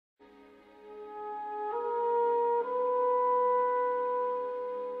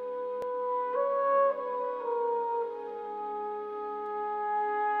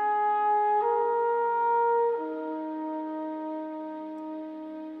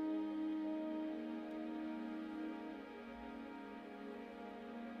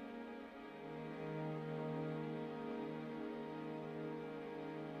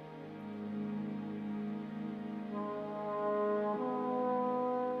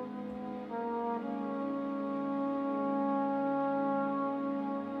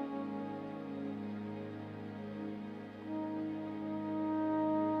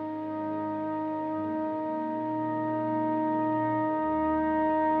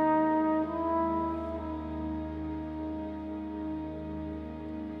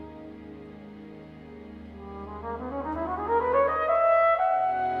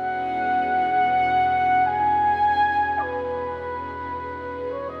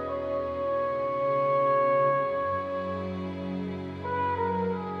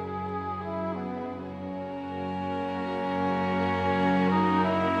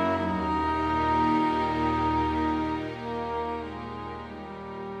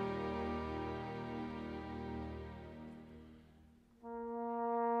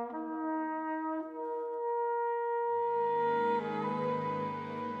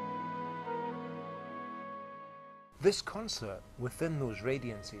This concert, Within Those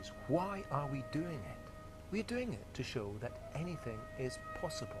Radiances, why are we doing it? We're doing it to show that anything is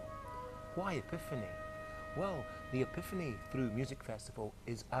possible. Why Epiphany? Well, the Epiphany Through Music Festival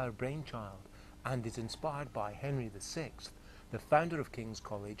is our brainchild and is inspired by Henry VI, the founder of King's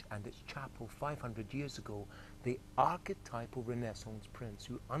College and its chapel 500 years ago, the archetypal Renaissance prince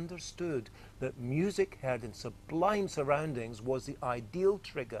who understood that music heard in sublime surroundings was the ideal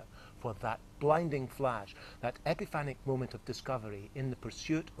trigger for that blinding flash, that epiphanic moment of discovery in the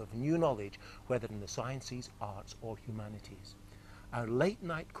pursuit of new knowledge, whether in the sciences, arts or humanities. Our late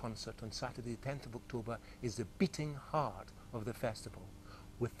night concert on Saturday the 10th of October is the beating heart of the festival.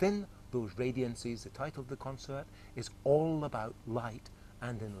 Within Those Radiances, the title of the concert, is all about light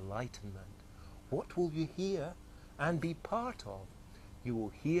and enlightenment. What will you hear and be part of? You will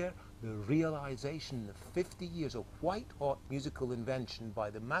hear the realization of 50 years of white-hot musical invention by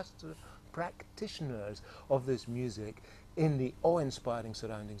the master practitioners of this music in the awe-inspiring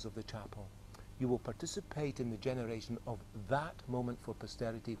surroundings of the chapel. You will participate in the generation of that moment for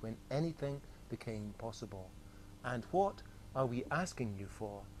posterity when anything became possible. And what are we asking you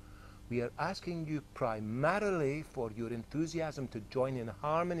for? We are asking you primarily for your enthusiasm to join in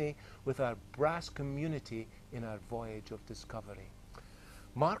harmony with our brass community in our voyage of discovery.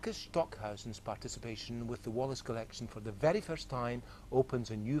 Marcus Stockhausen's participation with the Wallace collection for the very first time opens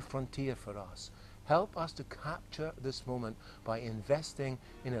a new frontier for us. Help us to capture this moment by investing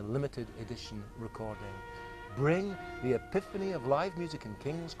in a limited edition recording. Bring the epiphany of live music in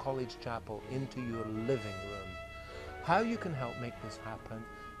King's College Chapel into your living room. How you can help make this happen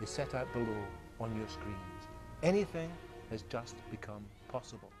is set out below on your screens. Anything has just become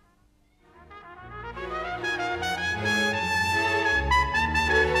possible.